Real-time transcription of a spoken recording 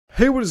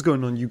Hey, what is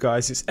going on, you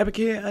guys? It's Epic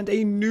here, and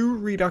a new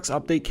Redux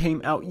update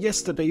came out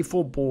yesterday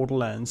for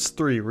Borderlands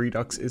 3.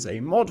 Redux is a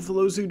mod for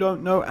those who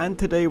don't know, and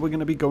today we're going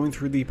to be going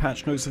through the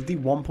patch notes of the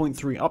 1.3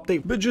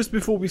 update. But just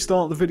before we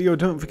start the video,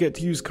 don't forget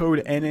to use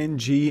code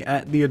NNG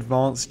at the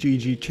Advanced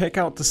GG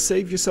checkout to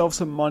save yourself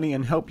some money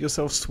and help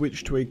yourself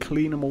switch to a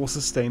cleaner, more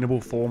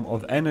sustainable form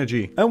of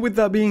energy. And with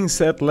that being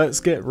said, let's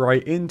get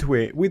right into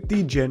it with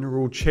the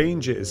general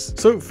changes.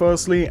 So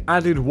firstly,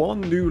 added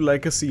one new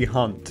legacy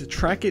hunt to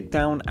track it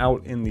down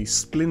out in the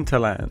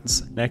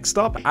Splinterlands. Next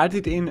up,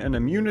 added in an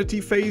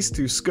immunity phase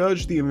to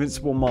Scourge the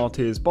Invincible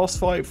Martyrs boss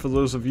fight. For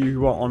those of you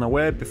who are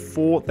unaware,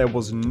 before there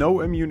was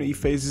no immunity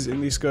phases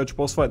in the Scourge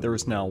boss fight, there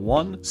is now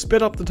one.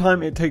 Sped up the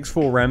time it takes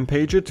for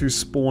Rampager to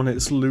spawn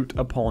its loot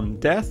upon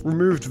death.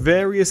 Removed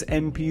various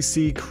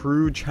NPC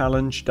crew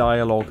challenge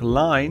dialogue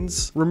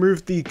lines.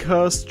 Removed the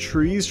cursed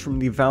trees from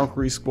the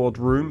Valkyrie squad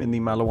room in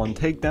the Malawan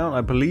takedown. I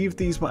believe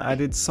these were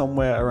added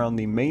somewhere around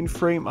the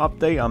mainframe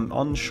update, I'm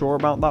unsure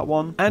about that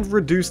one. And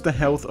reduced the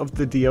health of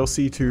the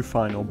DLC 2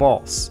 final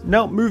boss.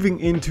 Now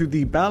moving into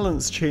the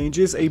balance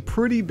changes, a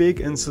pretty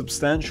big and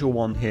substantial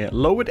one here.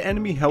 Lowered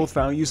enemy health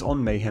values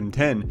on Mayhem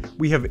 10.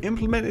 We have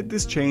implemented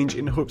this change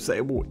in hopes that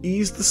it will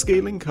ease the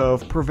scaling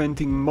curve,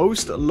 preventing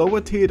most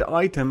lower tiered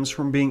items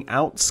from being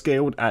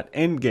outscaled at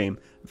endgame.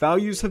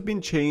 Values have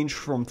been changed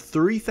from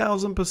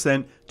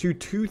 3000% to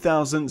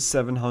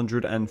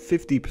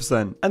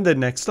 2750%. And then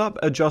next up,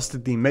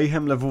 adjusted the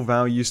Mayhem level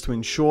values to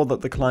ensure that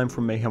the climb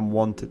from Mayhem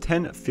 1 to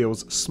 10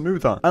 feels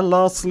smoother. And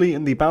lastly,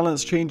 in the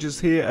balance changes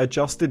here,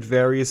 adjusted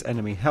various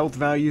enemy health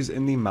values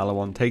in the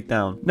Malawan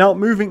takedown. Now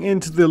moving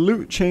into the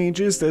loot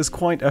changes, there's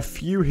quite a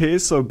few here,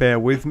 so bear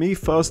with me.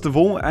 First of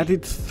all,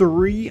 added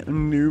 3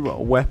 new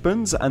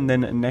weapons, and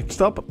then next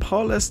up,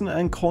 pearlescent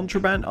and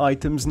contraband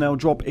items now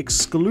drop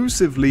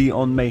exclusively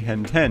on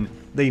Mayhem 10.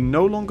 They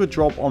no longer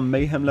drop on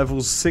Mayhem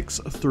levels 6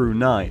 through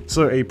 9.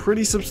 So a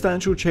pretty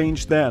substantial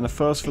change there, and a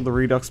first for the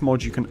Redux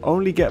mod. You can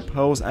only get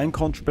pearls and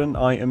contraband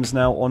items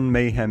now on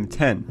Mayhem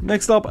 10.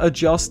 Next up,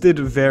 adjusted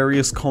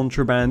various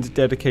contraband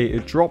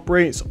dedicated drop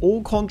rates.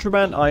 All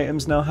contraband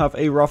items now have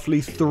a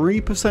roughly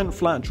 3%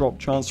 flat drop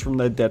chance from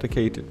their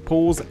dedicated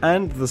pools,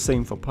 and the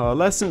same for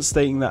pearlescent,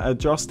 stating that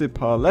adjusted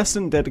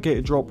pearlescent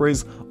dedicated drop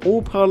rates,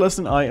 all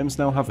pearlescent items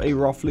now have a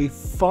roughly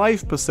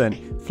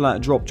 5%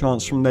 flat drop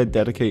chance from their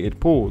dedicated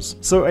pools.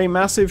 So a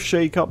massive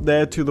shake up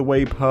there to the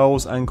way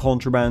pearls and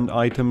contraband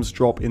items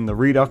drop in the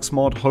Redux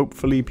mod.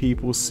 Hopefully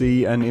people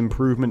see an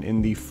improvement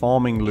in the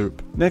farming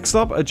loop. Next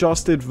up,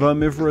 adjusted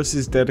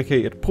Vermivorous'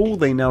 dedicated pool.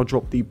 They now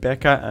drop the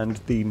Becca and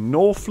the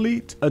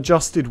Norfleet.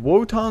 Adjusted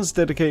Wotan's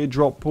dedicated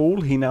drop pool.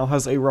 He now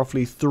has a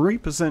roughly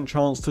 3%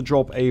 chance to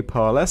drop a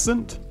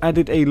pearlescent.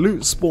 Added a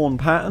loot spawn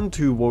pattern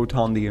to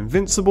Wotan the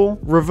Invincible.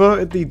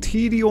 Reverted the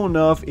TD or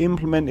nerf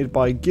implemented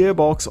by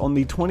Gearbox on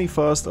the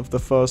 21st of the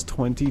 1st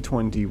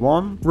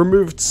 2021.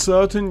 Removed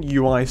certain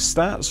UI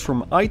stats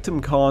from item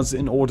cards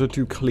in order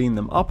to clean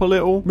them up a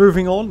little.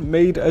 Moving on,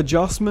 made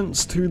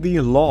adjustments to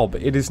the lob.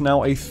 It is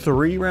now a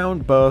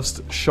 3-round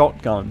burst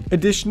shotgun.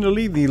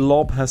 Additionally, the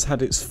lob has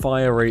had its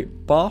fire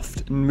rate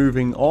buffed.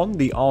 Moving on,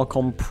 the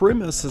Archon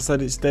Primus has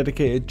had its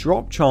dedicated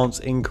drop chance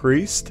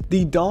increased.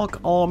 The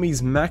Dark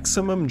Army's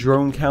maximum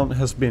drone count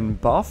has been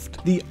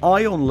buffed. The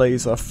Ion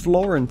Laser,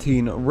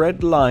 Florentine,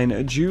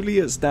 Redline,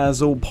 Juliet's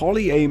Dazzle,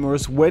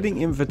 Polyamorous,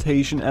 Wedding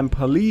Invitation, and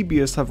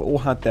Polybius have all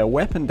had their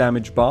weapon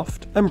damage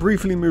buffed. And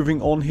briefly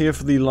moving on here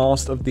for the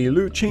last of the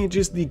loot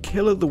changes, the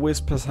Killer the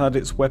Wisp has had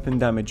its weapon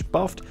damage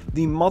buffed.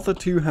 The Mother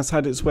 2 has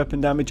had its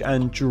weapon damage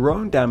and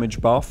drone damage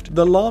buffed.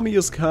 The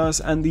Lamia's Curse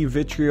and the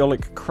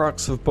Vitriolic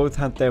Crux have both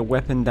had their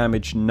weapon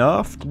damage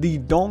nerfed. The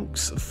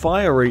Donk's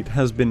fire rate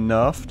has been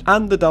nerfed,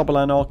 and the Double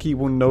Anarchy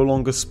will no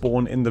longer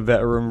spawn in the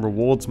Veteran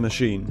Rewards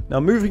machine. Now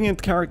moving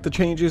into character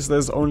changes,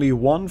 there's only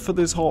one for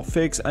this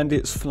hotfix, and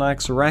it's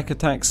Flak's Rack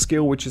Attack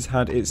skill, which has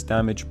had its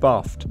damage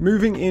buffed.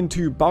 Moving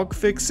into bug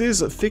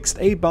fixes, fixed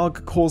a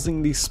bug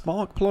causing the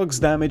spark plug's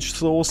damage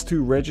source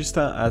to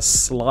register as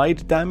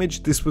slide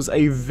damage. This was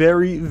a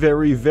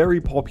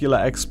very popular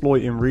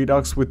exploit in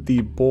Redux with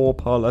the Boar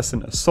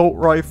Pearlescent Assault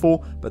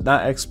Rifle, but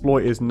that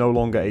exploit is no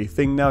longer a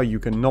thing now. You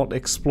cannot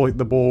exploit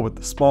the boar with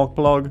the spark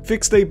plug.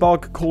 Fixed a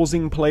bug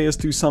causing players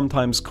to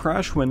sometimes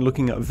crash when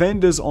looking at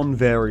vendors on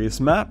various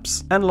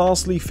maps. And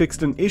lastly,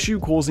 fixed an issue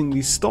causing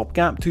the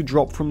stopgap to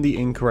drop from the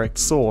incorrect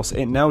source.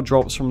 It now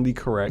drops from the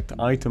correct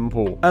item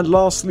pool. And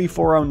lastly,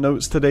 for our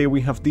notes today,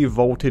 we have the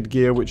vaulted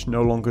gear, which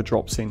no longer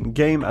drops in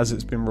game as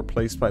it's been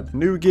replaced by the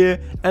new gear,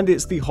 and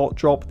it's the hot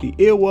drop, the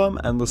earworm,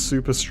 and the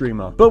super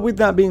streamer. But with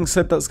that being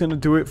said, that's going to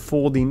do it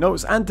for the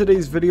notes and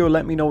today's video.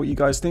 Let me know what you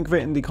guys think of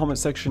it in the comment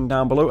section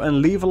down below,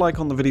 and leave a like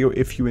on the video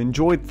if you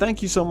enjoyed.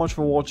 Thank you so much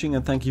for watching,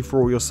 and thank you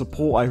for all your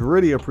support. I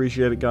really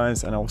appreciate it,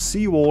 guys, and I'll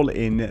see you all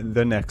in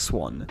the next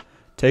one.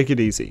 Take it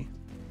easy.